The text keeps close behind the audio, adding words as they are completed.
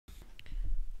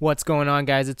What's going on,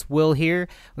 guys? It's Will here.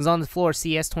 I was on the floor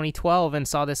CES 2012 and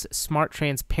saw this smart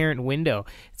transparent window.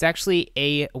 It's actually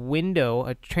a window,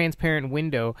 a transparent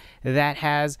window that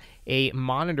has a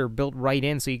monitor built right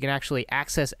in, so you can actually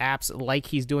access apps like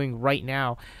he's doing right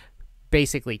now.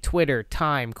 Basically, Twitter,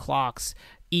 time, clocks,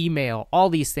 email,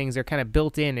 all these things are kind of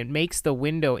built in. It makes the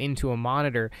window into a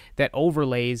monitor that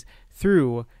overlays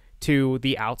through to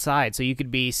the outside. So you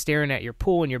could be staring at your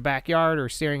pool in your backyard or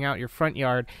staring out your front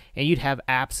yard, and you'd have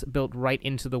apps built right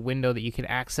into the window that you can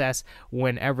access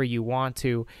whenever you want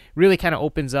to. Really kind of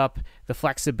opens up the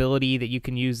flexibility that you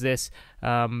can use this.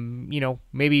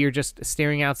 Maybe you're just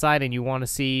staring outside and you want to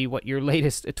see what your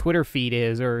latest Twitter feed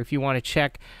is, or if you want to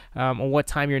check on what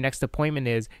time your next appointment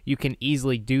is, you can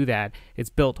easily do that.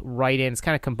 It's built right in. It's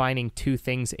kind of combining two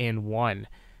things in one.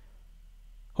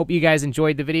 Hope you guys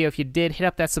enjoyed the video. If you did, hit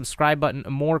up that subscribe button.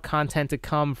 More content to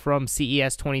come from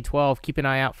CES 2012. Keep an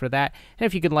eye out for that. And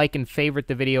if you could like and favorite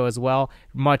the video as well,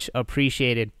 much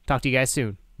appreciated. Talk to you guys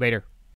soon. Later.